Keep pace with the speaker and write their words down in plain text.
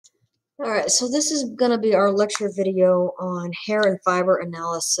Alright, so this is going to be our lecture video on hair and fiber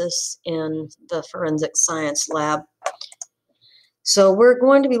analysis in the forensic science lab. So we're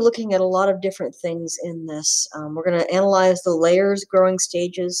going to be looking at a lot of different things in this. We're going to analyze the layers, growing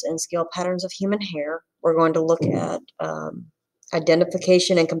stages, and scale patterns of human hair. We're going to look at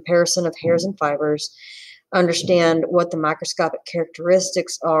identification and comparison of hairs and fibers, understand what the microscopic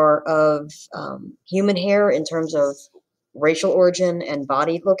characteristics are of human hair in terms of racial origin and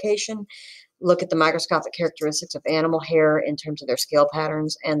body location, look at the microscopic characteristics of animal hair in terms of their scale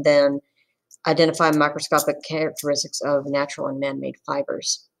patterns, and then identify microscopic characteristics of natural and man-made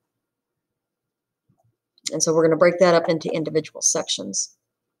fibers. And so we're going to break that up into individual sections.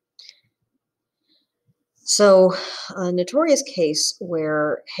 So a notorious case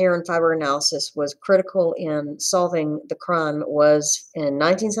where hair and fiber analysis was critical in solving the crime was in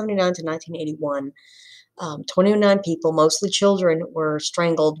 1979 to 1981. 29 people, mostly children, were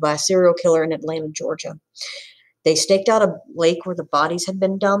strangled by a serial killer in Atlanta, Georgia. They staked out a lake where the bodies had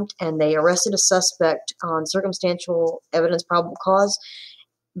been dumped, and they arrested a suspect on circumstantial evidence, probable cause.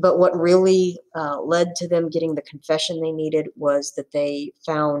 But what really led to them getting the confession they needed was that they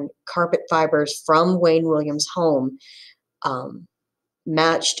found carpet fibers from Wayne Williams' home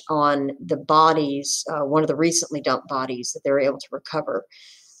matched on the bodies, one of the recently dumped bodies that they were able to recover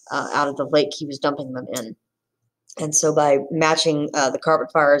out of the lake he was dumping them in. And so by matching the carpet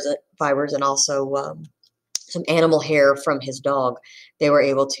fibers and also some animal hair from his dog, they were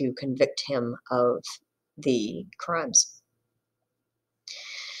able to convict him of the crimes.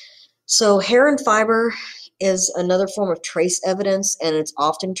 So hair and fiber is another form of trace evidence, and it's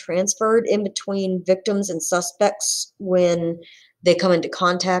often transferred in between victims and suspects when they come into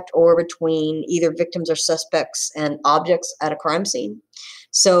contact, or between either victims or suspects and objects at a crime scene.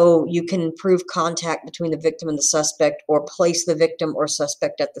 So you can prove contact between the victim and the suspect, or place the victim or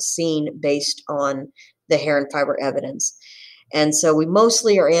suspect at the scene based on the hair and fiber evidence. And so we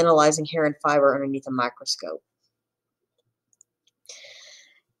mostly are analyzing hair and fiber underneath a microscope.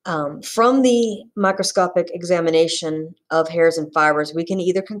 From the microscopic examination of hairs and fibers, we can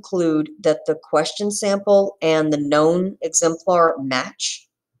either conclude that the question sample and the known exemplar match.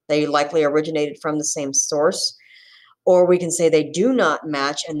 They likely originated from the same source. Or we can say they do not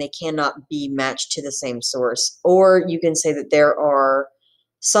match and they cannot be matched to the same source. Or you can say that there are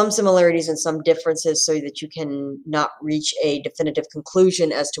some similarities and some differences so that you can not reach a definitive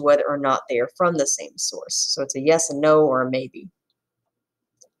conclusion as to whether or not they are from the same source. So it's a yes and no or a maybe.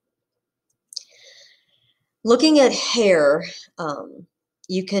 Looking at hair,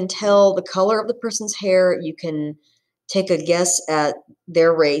 you can tell the color of the person's hair. You can take a guess at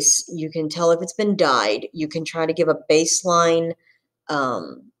their race. You can tell if it's been dyed. You can try to give a baseline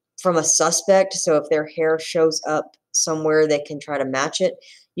from a suspect. So if their hair shows up somewhere, they can try to match it.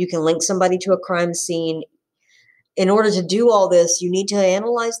 You can link somebody to a crime scene. In order to do all this, you need to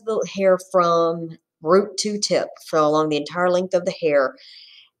analyze the hair from root to tip, so along the entire length of the hair.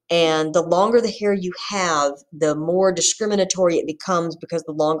 And the longer the hair you have, the more discriminatory it becomes, because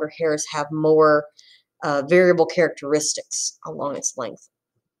the longer hairs have more variable characteristics along its length.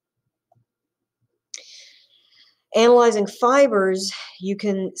 Analyzing fibers, you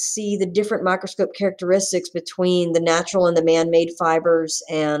can see the different microscope characteristics between the natural and the man-made fibers,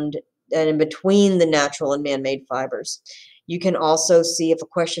 and in between the natural and man-made fibers. You can also see if a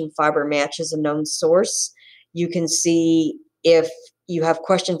question fiber matches a known source. You can see if you have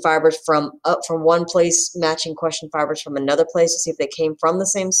question fibers from one place matching question fibers from another place to see if they came from the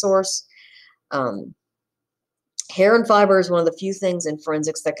same source. Hair and fiber is one of the few things in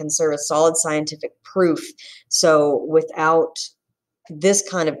forensics that can serve as solid scientific proof. So without this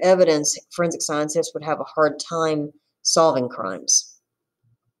kind of evidence, forensic scientists would have a hard time solving crimes.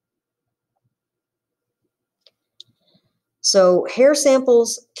 So hair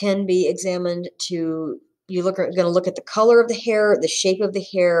samples can be examined to, you're going to look at the color of the hair, the shape of the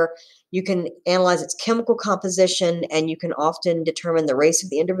hair. You can analyze its chemical composition, and you can often determine the race of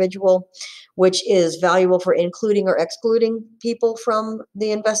the individual, which is valuable for including or excluding people from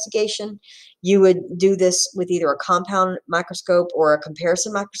the investigation. You would do this with either a compound microscope or a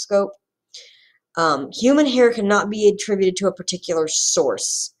comparison microscope. Human hair cannot be attributed to a particular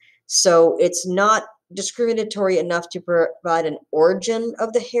source, so it's not discriminatory enough to provide an origin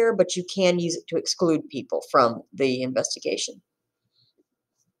of the hair, but you can use it to exclude people from the investigation.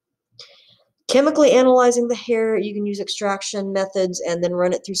 Chemically analyzing the hair, you can use extraction methods and then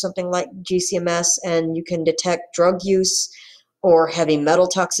run it through something like GCMS, and you can detect drug use or heavy metal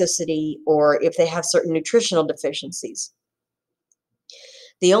toxicity, or if they have certain nutritional deficiencies.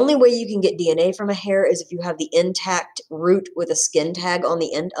 The only way you can get DNA from a hair is if you have the intact root with a skin tag on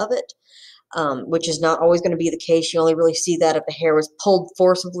the end of it, which is not always going to be the case. You only really see that if the hair was pulled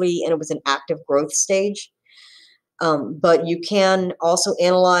forcibly and it was an active growth stage. But you can also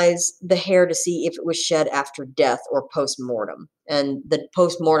analyze the hair to see if it was shed after death or post-mortem. And the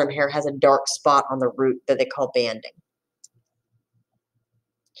post-mortem hair has a dark spot on the root that they call banding.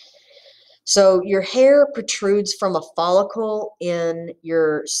 So your hair protrudes from a follicle in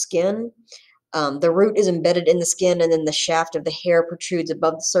your skin. The root is embedded in the skin, and then the shaft of the hair protrudes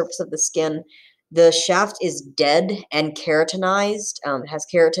above the surface of the skin. The shaft is dead and keratinized. It has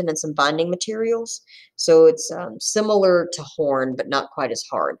keratin and some binding materials. So it's similar to horn, but not quite as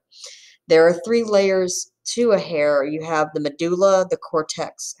hard. There are 3 layers to a hair. You have the medulla, the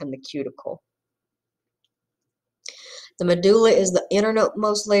cortex, and the cuticle. The medulla is the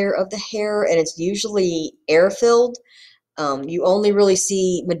innermost layer of the hair, and it's usually air-filled. You only really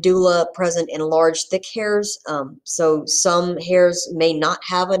see medulla present in large, thick hairs. So some hairs may not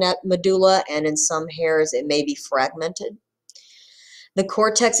have a medulla, and in some hairs it may be fragmented. The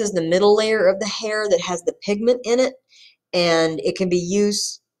cortex is the middle layer of the hair that has the pigment in it, and it can be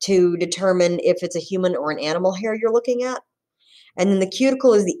used to determine if it's a human or an animal hair you're looking at. And then the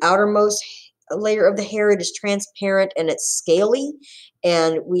cuticle is the outermost layer of the hair. It is transparent and it's scaly,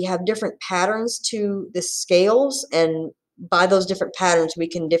 and we have different patterns to the scales, and by those different patterns we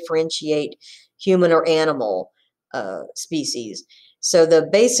can differentiate human or animal species. So the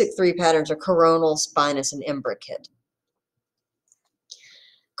basic 3 patterns are coronal, spinous, and imbricate.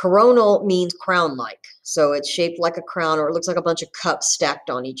 Coronal means crown-like, so it's shaped like a crown, or it looks like a bunch of cups stacked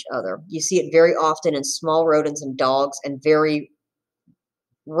on each other. You see it very often in small rodents and dogs, and very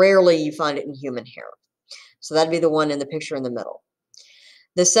rarely you find it in human hair. So that'd be the one in the picture in the middle.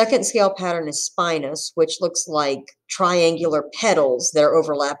 The second scale pattern is spinous, which looks like triangular petals that are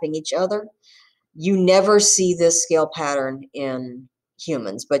overlapping each other. You never see this scale pattern in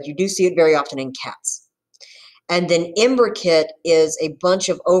humans, but you do see it very often in cats. And then imbricate is a bunch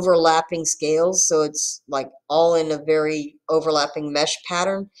of overlapping scales, so it's like all in a very overlapping mesh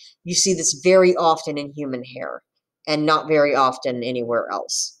pattern. You see this very often in human hair, and not very often anywhere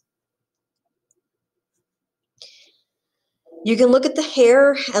else. You can look at the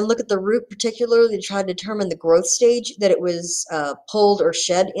hair and look at the root particularly to try to determine the growth stage that it was pulled or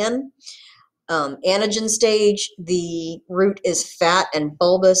shed in. Anagen stage, the root is fat and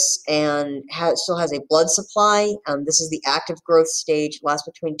bulbous and still has a blood supply. This is the active growth stage, lasts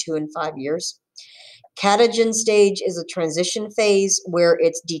between 2 and 5 years. Catagen stage is a transition phase where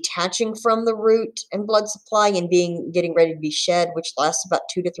it's detaching from the root and blood supply and getting ready to be shed, which lasts about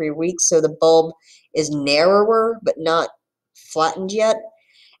 2 to 3 weeks. So the bulb is narrower but not flattened yet.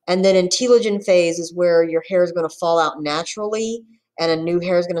 And then in telogen phase is where your hair is going to fall out naturally and a new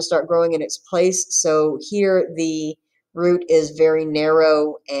hair is going to start growing in its place. So here the root is very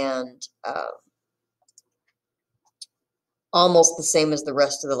narrow and almost the same as the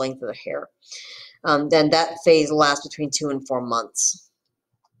rest of the length of the hair. Then that phase lasts between 2 and 4 months.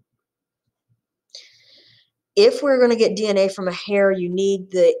 If we're going to get DNA from a hair, you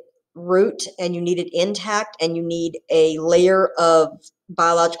need the root and you need it intact, and you need a layer of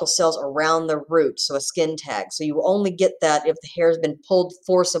biological cells around the root, so a skin tag. So you will only get that if the hair has been pulled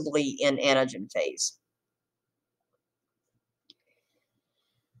forcibly in anagen phase.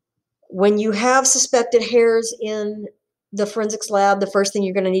 When you have suspected hairs in the forensics lab, the first thing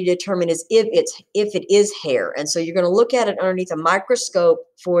you're going to need to determine is if it is hair. And so you're going to look at it underneath a microscope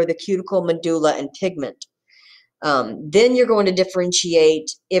for the cuticle, medulla, and pigment. Then you're going to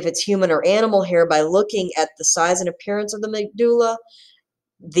differentiate if it's human or animal hair by looking at the size and appearance of the medulla,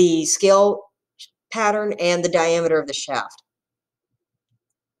 the scale pattern, and the diameter of the shaft.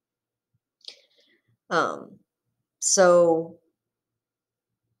 So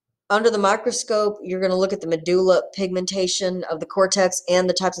under the microscope, you're going to look at the medulla pigmentation of the cortex and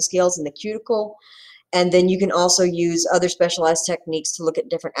the types of scales in the cuticle. And then you can also use other specialized techniques to look at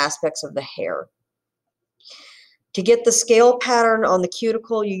different aspects of the hair. To get the scale pattern on the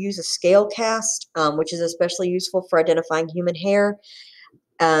cuticle, you use a scale cast, which is especially useful for identifying human hair.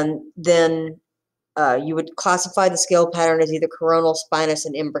 And then you would classify the scale pattern as either coronal, spinous,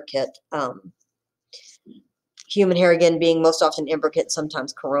 and imbricate. Human hair, again, being most often imbricate,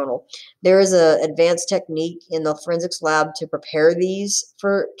 sometimes coronal. There is an advanced technique in the forensics lab to prepare these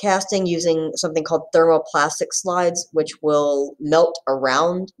for casting using something called thermoplastic slides, which will melt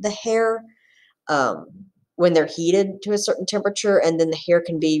around the hair when they're heated to a certain temperature, and then the hair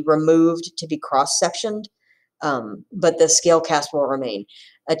can be removed to be cross-sectioned, but the scale cast will remain.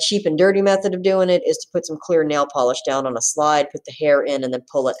 A cheap and dirty method of doing it is to put some clear nail polish down on a slide, put the hair in, and then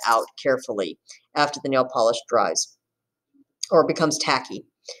pull it out carefully after the nail polish dries or becomes tacky.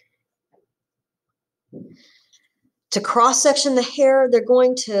 To cross-section the hair, they're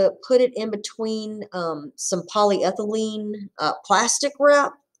going to put it in between some polyethylene plastic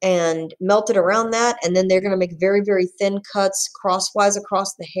wrap and melt it around that, and then they're going to make very, very thin cuts crosswise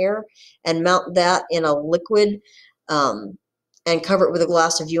across the hair and mount that in a liquid and cover it with a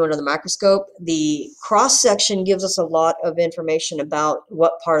glass of view under the microscope. The cross-section gives us a lot of information about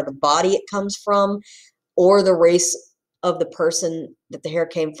what part of the body it comes from, or the race of the person that the hair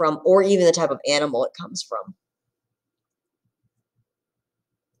came from, or even the type of animal it comes from.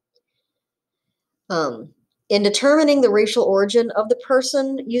 In determining the racial origin of the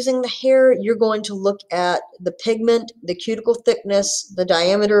person using the hair, you're going to look at the pigment, the cuticle thickness, the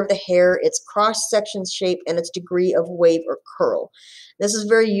diameter of the hair, its cross-section shape, and its degree of wave or curl. This is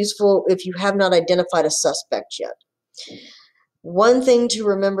very useful if you have not identified a suspect yet. One thing to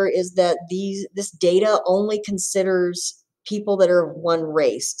remember is that this data only considers people that are of one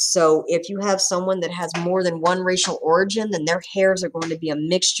race. So if you have someone that has more than one racial origin, then their hairs are going to be a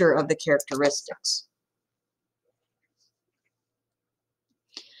mixture of the characteristics.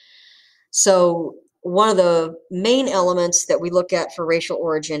 So one of the main elements that we look at for racial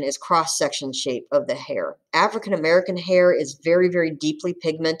origin is cross-section shape of the hair. African American hair is very, very deeply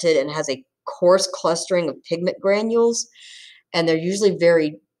pigmented and has a coarse clustering of pigment granules, and they're usually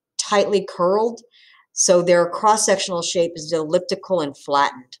very tightly curled. So their cross-sectional shape is elliptical and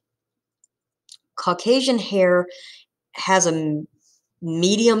flattened. Caucasian hair has a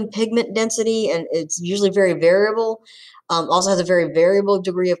medium pigment density, and it's usually very variable. Also has a very variable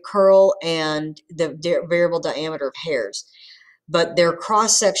degree of curl and the variable diameter of hairs. But their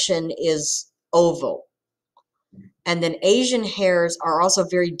cross-section is oval. And then Asian hairs are also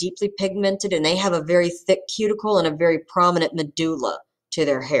very deeply pigmented, and they have a very thick cuticle and a very prominent medulla to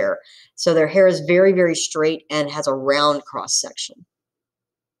their hair. So their hair is very, very straight and has a round cross-section.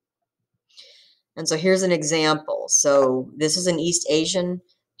 And so here's an example. So this is an East Asian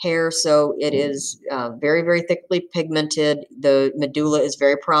hair, so it is very, very thickly pigmented. The medulla is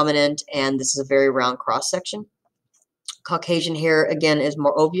very prominent, and this is a very round cross-section. Caucasian hair, again, is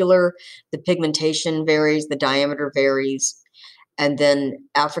more ovular. The pigmentation varies, the diameter varies. And then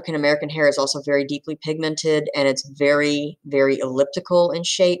African American hair is also very deeply pigmented, and it's very, very elliptical in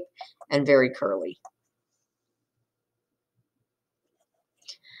shape and very curly.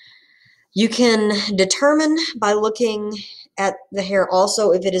 You can determine by looking at the hair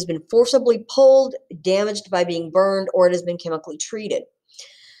also if it has been forcibly pulled, damaged by being burned, or it has been chemically treated.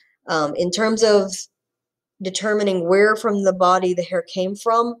 In terms of determining where from the body the hair came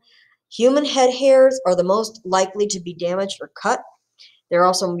from, human head hairs are the most likely to be damaged or cut. They're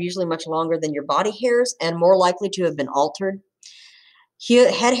also usually much longer than your body hairs and more likely to have been altered.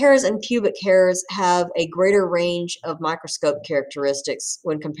 Head hairs and pubic hairs have a greater range of microscope characteristics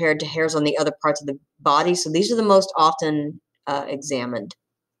when compared to hairs on the other parts of the body, so these are the most often examined.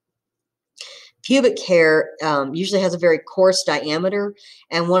 Pubic hair usually has a very coarse diameter,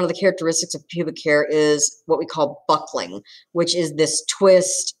 and one of the characteristics of pubic hair is what we call buckling, which is this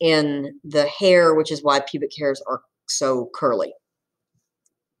twist in the hair, which is why pubic hairs are so curly.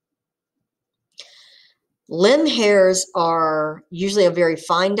 Limb hairs are usually a very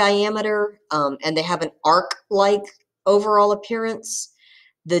fine diameter, and they have an arc-like overall appearance.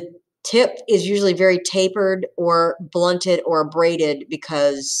 The tip is usually very tapered or blunted or braided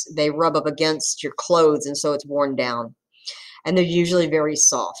because they rub up against your clothes, and so it's worn down. And they're usually very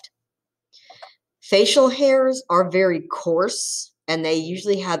soft. Facial hairs are very coarse, and they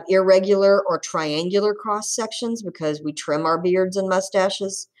usually have irregular or triangular cross-sections because we trim our beards and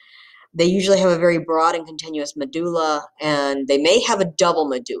mustaches. They usually have a very broad and continuous medulla, and they may have a double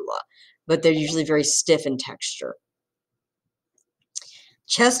medulla, but they're usually very stiff in texture.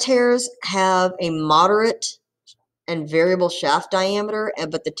 Chest hairs have a moderate and variable shaft diameter,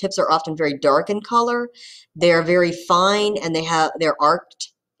 but the tips are often very dark in color. They are very fine, and they're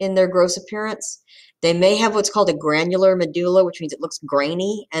arced in their gross appearance. They may have what's called a granular medulla, which means it looks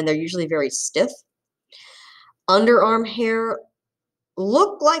grainy, and they're usually very stiff. Underarm hair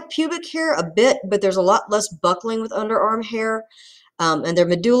look like pubic hair a bit, but there's a lot less buckling with underarm hair, and their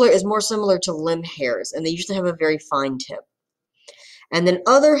medulla is more similar to limb hairs, and they usually have a very fine tip. And then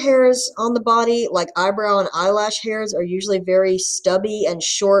other hairs on the body, like eyebrow and eyelash hairs, are usually very stubby and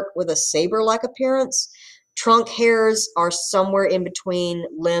short with a saber-like appearance. Trunk hairs are somewhere in between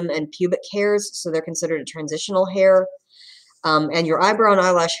limb and pubic hairs, so they're considered a transitional hair. And your eyebrow and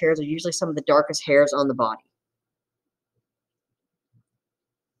eyelash hairs are usually some of the darkest hairs on the body.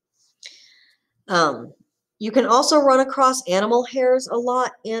 You can also run across animal hairs a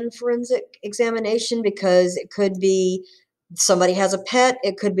lot in forensic examination because it could be somebody has a pet,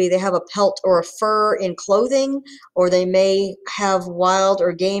 it could be they have a pelt or a fur in clothing, or they may have wild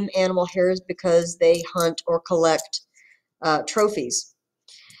or game animal hairs because they hunt or collect trophies.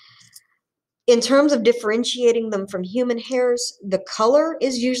 In terms of differentiating them from human hairs, the color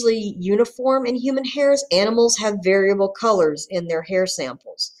is usually uniform in human hairs. Animals have variable colors in their hair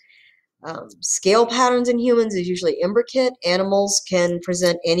samples. Scale patterns in humans is usually imbricate. Animals can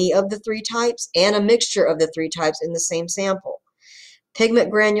present any of the three types and a mixture of the three types in the same sample.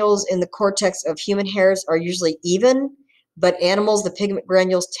 Pigment granules in the cortex of human hairs are usually even, but animals, the pigment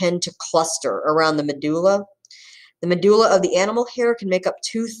granules tend to cluster around the medulla. The medulla of the animal hair can make up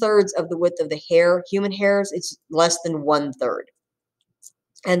 2/3 of the width of the hair. Human hairs, it's less than 1/3.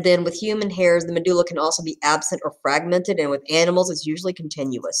 And then with human hairs, the medulla can also be absent or fragmented, and with animals, it's usually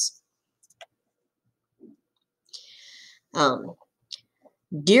continuous.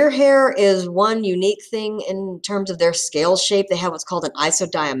 Deer hair is one unique thing in terms of their scale shape. They have what's called an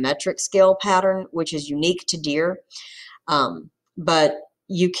isodiametric scale pattern, which is unique to deer. But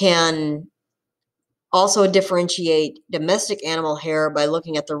you can also differentiate domestic animal hair by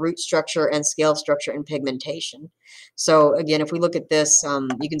looking at the root structure and scale structure and pigmentation. So again, if we look at this,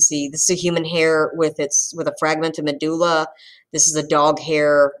 you can see this is a human hair with a fragmented medulla. This is a dog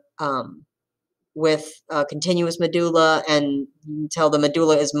hair with a continuous medulla, and you can tell the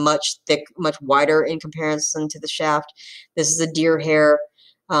medulla is much wider in comparison to the shaft. This is a deer hair.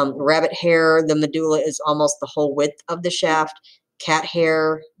 Rabbit hair, the medulla is almost the whole width of the shaft. Cat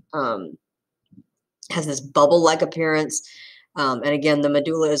hair has this bubble-like appearance, and again, the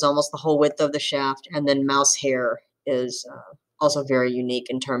medulla is almost the whole width of the shaft. And then mouse hair is also very unique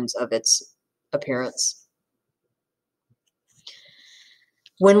in terms of its appearance.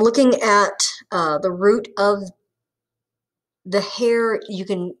 When looking at the root of the hair, you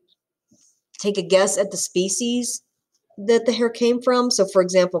can take a guess at the species that the hair came from. So, for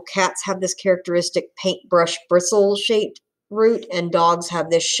example, cats have this characteristic paintbrush bristle-shaped root, and dogs have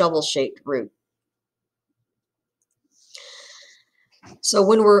this shovel-shaped root. So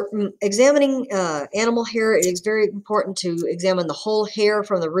when we're examining animal hair, it is very important to examine the whole hair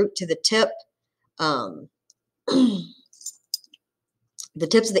from the root to the tip. The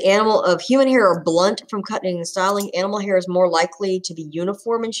tips of the human hair are blunt from cutting and styling. Animal hair is more likely to be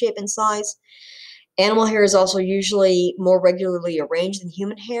uniform in shape and size. Animal hair is also usually more regularly arranged than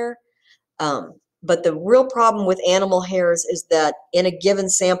human hair. But the real problem with animal hairs is that in a given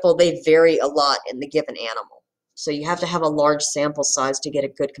sample, they vary a lot in the given animal. So you have to have a large sample size to get a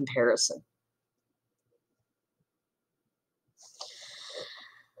good comparison.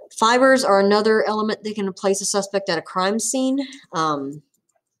 Fibers are another element that can place a suspect at a crime scene,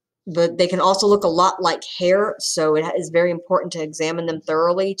 but they can also look a lot like hair, so it is very important to examine them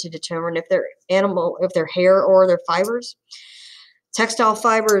thoroughly to determine if they're hair or they're fibers. Textile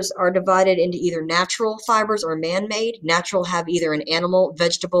fibers are divided into either natural fibers or man-made. Natural have either an animal,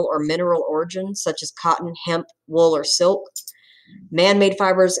 vegetable, or mineral origin, such as cotton, hemp, wool, or silk. Man-made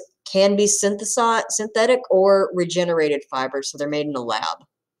fibers can be synthetic or regenerated fibers, so they're made in a lab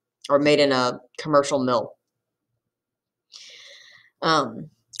or made in a commercial mill.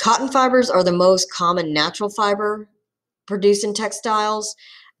 Cotton fibers are the most common natural fiber produced in textiles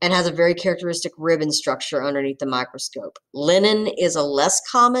and has a very characteristic ribbon structure underneath the microscope. Linen is a less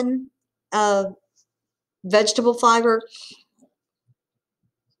common vegetable fiber.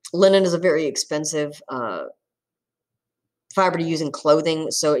 Linen is a very expensive fiber to use in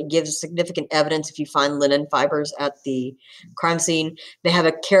clothing, so it gives significant evidence if you find linen fibers at the crime scene. They have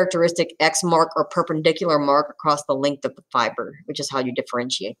a characteristic X mark or perpendicular mark across the length of the fiber, which is how you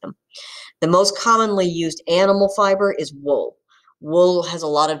differentiate them. The most commonly used animal fiber is wool. Wool has a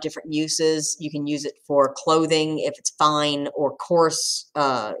lot of different uses. You can use it for clothing if it's fine, or coarse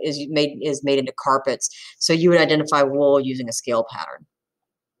is made into carpets. So you would identify wool using a scale pattern.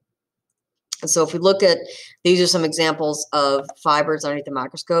 And so if we look at, these are some examples of fibers underneath the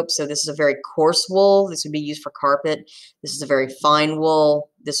microscope. So this is a very coarse wool. This would be used for carpet. This is a very fine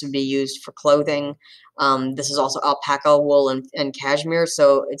wool. This would be used for clothing. This is also alpaca wool and cashmere.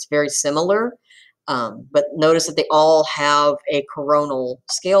 So it's very similar. But notice that they all have a coronal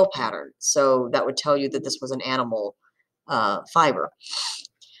scale pattern. So that would tell you that this was an animal fiber.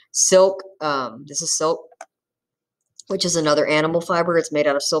 Silk, this is silk, which is another animal fiber. It's made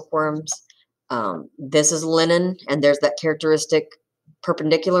out of silkworms. This is linen, and there's that characteristic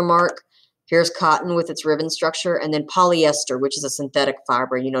perpendicular mark. Here's cotton with its ribbon structure, and then polyester, which is a synthetic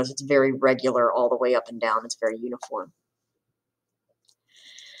fiber. You notice it's very regular all the way up and down. It's very uniform.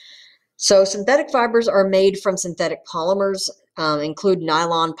 So synthetic fibers are made from synthetic polymers, include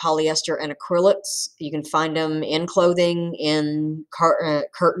nylon, polyester, and acrylics. You can find them in clothing, in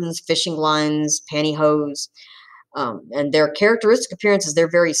curtains, fishing lines, pantyhose. And their characteristic appearance is they're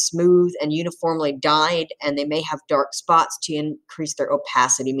very smooth and uniformly dyed, and they may have dark spots to increase their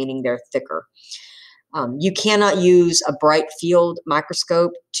opacity, meaning they're thicker. You cannot use a bright field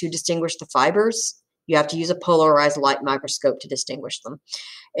microscope to distinguish the fibers. You have to use a polarized light microscope to distinguish them.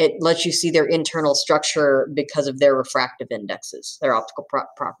 It lets you see their internal structure because of their refractive indexes, their optical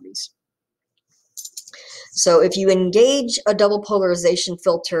properties. So if you engage a double polarization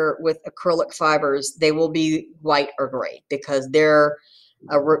filter with acrylic fibers, they will be white or gray because their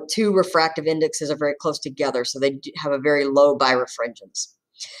two refractive indexes are very close together, so they have a very low birefringence.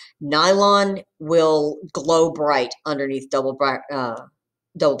 Nylon will glow bright underneath double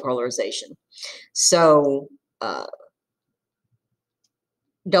polarization. So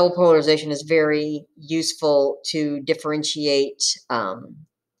double polarization is very useful to differentiate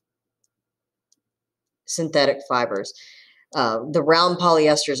synthetic fibers. The round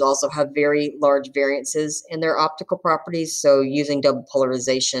polyesters also have very large variances in their optical properties, so using double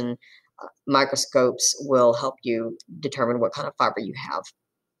polarization microscopes will help you determine what kind of fiber you have.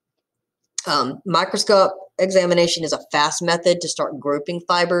 Microscope examination is a fast method to start grouping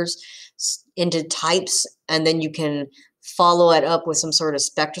fibers into types, and then you can follow it up with some sort of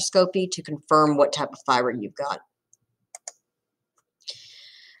spectroscopy to confirm what type of fiber you've got.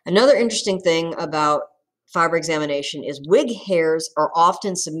 Another interesting thing about fiber examination is wig hairs are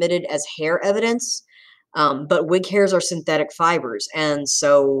often submitted as hair evidence, but wig hairs are synthetic fibers, and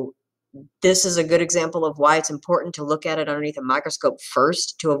so this is a good example of why it's important to look at it underneath a microscope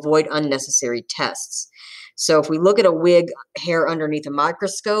first to avoid unnecessary tests. So if we look at a wig hair underneath a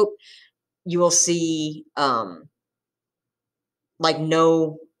microscope, you will see like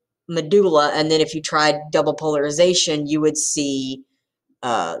no medulla, and then if you tried double polarization, you would see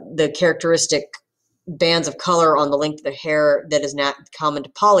the characteristic bands of color on the length of the hair that is not common to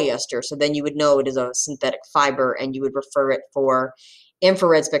polyester. So then you would know it is a synthetic fiber, and you would refer it for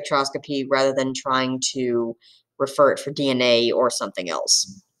infrared spectroscopy rather than trying to refer it for DNA or something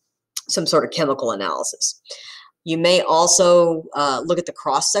else, some sort of chemical analysis. You may also look at the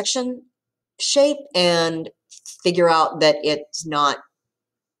cross-section shape and figure out that it's not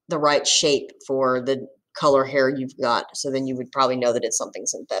the right shape for the color hair you've got. So then you would probably know that it's something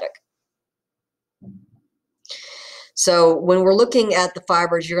synthetic. So when we're looking at the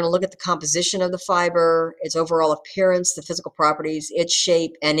fibers, you're going to look at the composition of the fiber, its overall appearance, the physical properties, its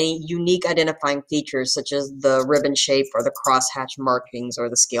shape, and any unique identifying features such as the ribbon shape or the crosshatch markings or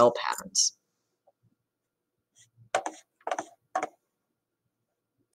the scale patterns.